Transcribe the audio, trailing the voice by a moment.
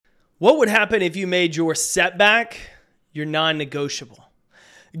What would happen if you made your setback your non-negotiable?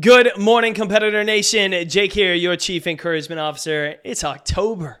 Good morning, Competitor Nation. Jake here, your Chief Encouragement Officer. It's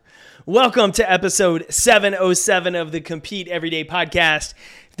October. Welcome to episode 707 of the Compete Everyday Podcast.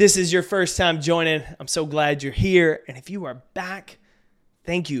 If this is your first time joining, I'm so glad you're here. And if you are back,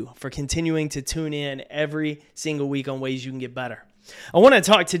 thank you for continuing to tune in every single week on ways you can get better. I want to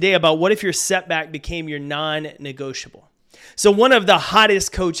talk today about what if your setback became your non-negotiable. So one of the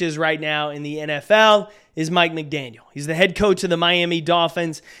hottest coaches right now in the NFL is Mike McDaniel. He's the head coach of the Miami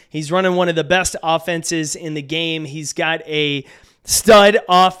Dolphins. He's running one of the best offenses in the game. He's got a stud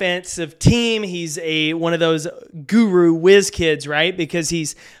offensive team. He's one of those guru whiz kids, right? Because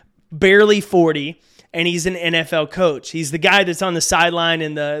he's barely 40 and he's an NFL coach. He's the guy that's on the sideline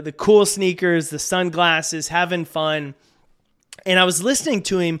in the cool sneakers, the sunglasses, having fun. And I was listening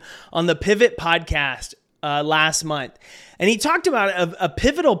to him on the Pivot podcast last month. And he talked about a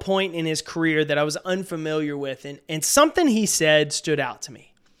pivotal point in his career that I was unfamiliar with. And something he said stood out to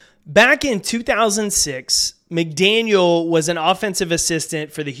me. Back in 2006, McDaniel was an offensive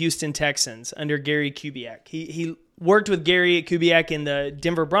assistant for the Houston Texans under Gary Kubiak. He worked with Gary Kubiak in the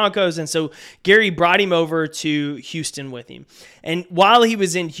Denver Broncos, and so Gary brought him over to Houston with him. And while he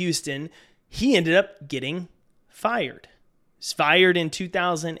was in Houston, he ended up getting fired. He was fired in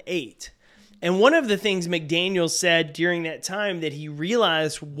 2008. And one of the things McDaniel said during that time that he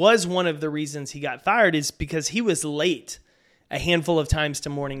realized was one of the reasons he got fired is because he was late a handful of times to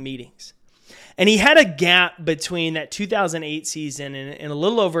morning meetings. And he had a gap between that 2008 season and a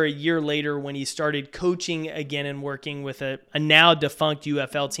little over a year later when he started coaching again and working with a now defunct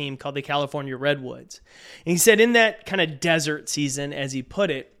UFL team called the California Redwoods. And he said in that kind of desert season, as he put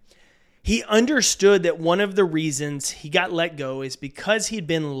it, he understood that one of the reasons he got let go is because he'd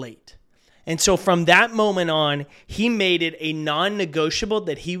been late. And so from that moment on, he made it a non-negotiable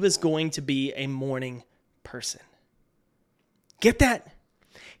that he was going to be a morning person. Get that?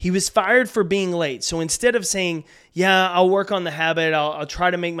 He was fired for being late. So instead of saying, yeah, I'll work on the habit, I'll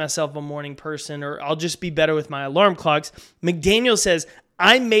try to make myself a morning person, or I'll just be better with my alarm clocks, McDaniel says,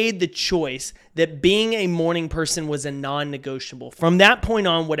 I made the choice that being a morning person was a non-negotiable. From that point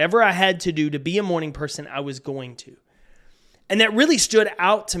on, whatever I had to do to be a morning person, I was going to. And that really stood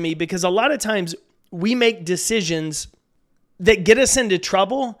out to me because a lot of times we make decisions that get us into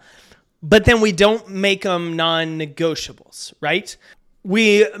trouble, but then we don't make them non-negotiables, right?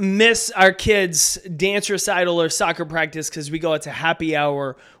 We miss our kids' dance recital or soccer practice because we go out to happy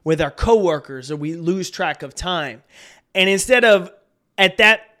hour with our coworkers or we lose track of time. And instead of at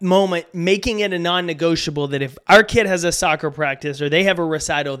that moment making it a non-negotiable that if our kid has a soccer practice or they have a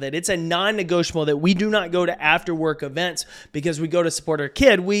recital, that it's a non-negotiable that we do not go to after-work events because we go to support our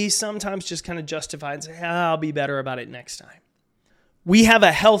kid, we sometimes just kind of justify and say, I'll be better about it next time. We have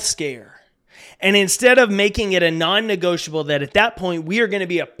a health scare. And instead of making it a non-negotiable that at that point we are going to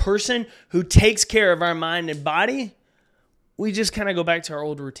be a person who takes care of our mind and body, we just kind of go back to our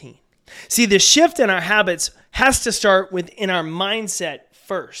old routine. See, the shift in our habits has to start within our mindset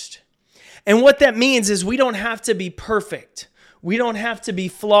first. And what that means is we don't have to be perfect. We don't have to be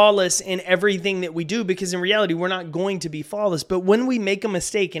flawless in everything that we do because in reality, we're not going to be flawless. But when we make a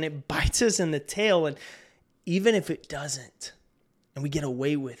mistake and it bites us in the tail, and even if it doesn't, and we get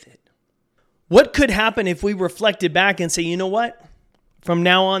away with it, what could happen if we reflected back and say, you know what? From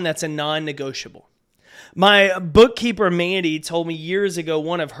now on, that's a non-negotiable. My bookkeeper, Mandy, told me years ago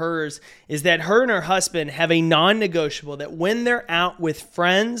one of hers is that her and her husband have a non-negotiable that when they're out with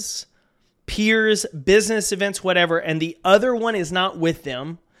friends, peers, business events, whatever, and the other one is not with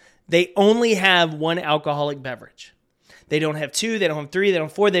them, they only have one alcoholic beverage. They don't have two, they don't have three, they don't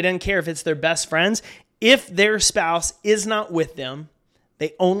have four. They don't care if it's their best friends. If their spouse is not with them,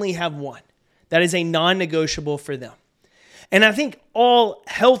 they only have one. That is a non-negotiable for them. And I think all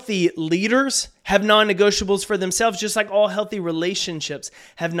healthy leaders have non-negotiables for themselves, just like all healthy relationships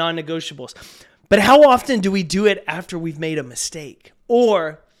have non-negotiables. But how often do we do it after we've made a mistake?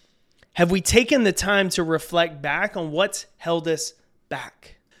 Or have we taken the time to reflect back on what's held us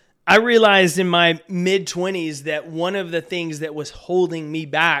back? I realized in my mid-20s that one of the things that was holding me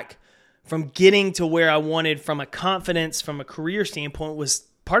back from getting to where I wanted from a confidence, from a career standpoint, was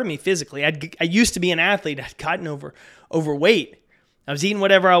part of me physically. I used to be an athlete. I'd gotten overweight. I was eating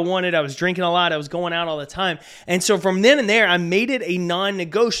whatever I wanted. I was drinking a lot. I was going out all the time. And so from then and there, I made it a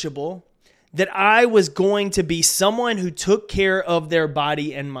non-negotiable that I was going to be someone who took care of their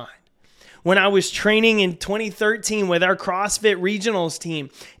body and mind. When I was training in 2013 with our CrossFit Regionals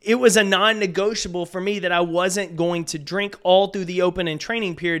team, it was a non-negotiable for me that I wasn't going to drink all through the open and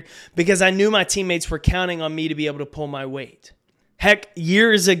training period because I knew my teammates were counting on me to be able to pull my weight. Heck,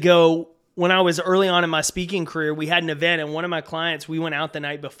 years ago, when I was early on in my speaking career, we had an event, and one of my clients, we went out the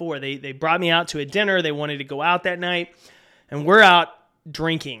night before. They brought me out to a dinner. They wanted to go out that night, and we're out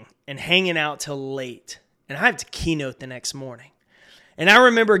drinking and hanging out till late. And I have to keynote the next morning. And I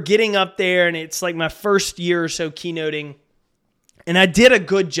remember getting up there, and it's like my first year or so keynoting, and I did a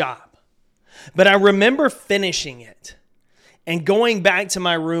good job. But I remember finishing it and going back to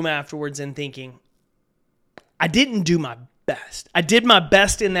my room afterwards and thinking, I didn't do my best. I did my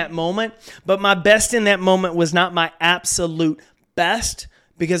best in that moment, but my best in that moment was not my absolute best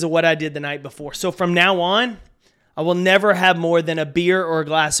because of what I did the night before. So from now on, I will never have more than a beer or a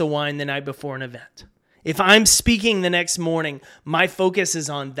glass of wine the night before an event. If I'm speaking the next morning, my focus is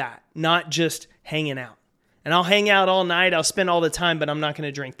on that, not just hanging out. And I'll hang out all night, I'll spend all the time, but I'm not going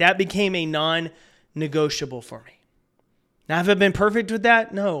to drink. That became a non-negotiable for me. Now, have I been perfect with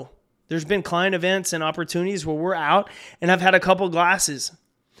that? No. There's been client events and opportunities where we're out and I've had a couple glasses.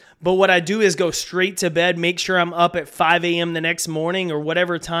 But what I do is go straight to bed, make sure I'm up at 5 a.m. the next morning or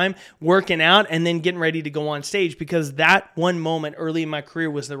whatever time, working out and then getting ready to go on stage, because that one moment early in my career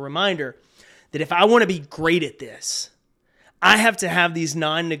was the reminder that if I want to be great at this, I have to have these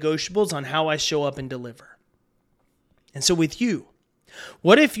non-negotiables on how I show up and deliver. And so with you,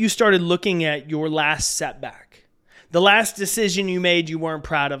 what if you started looking at your last setback, the last decision you made you weren't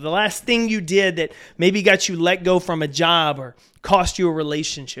proud of, the last thing you did that maybe got you let go from a job or cost you a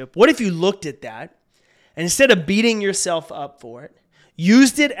relationship? What if you looked at that and instead of beating yourself up for it,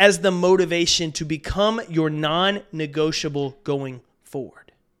 used it as the motivation to become your non-negotiable going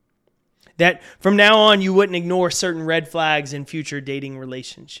forward? That from now on, you wouldn't ignore certain red flags in future dating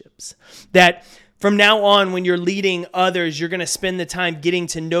relationships. That from now on, when you're leading others, you're going to spend the time getting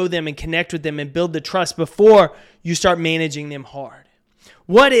to know them and connect with them and build the trust before you start managing them hard.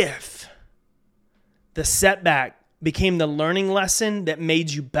 What if the setback became the learning lesson that made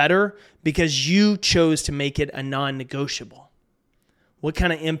you better because you chose to make it a non-negotiable? What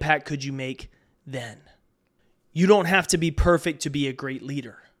kind of impact could you make then? You don't have to be perfect to be a great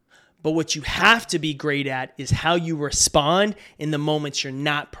leader. But what you have to be great at is how you respond in the moments you're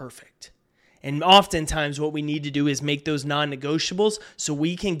not perfect. And oftentimes what we need to do is make those non-negotiables so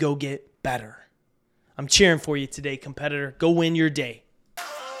we can go get better. I'm cheering for you today, competitor. Go win your day.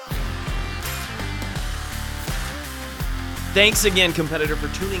 Thanks again, competitor,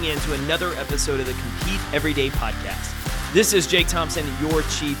 for tuning in to another episode of the Compete Everyday podcast. This is Jake Thompson, your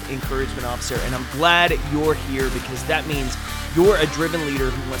Chief Encouragement Officer, and I'm glad you're here because that means you're a driven leader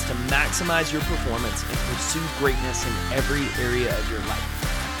who wants to maximize your performance and pursue greatness in every area of your life.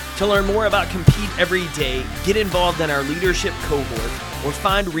 To learn more about Compete Every Day, get involved in our leadership cohort, or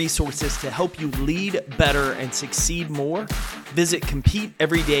find resources to help you lead better and succeed more, visit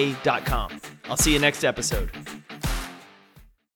CompeteEveryday.com. I'll see you next episode.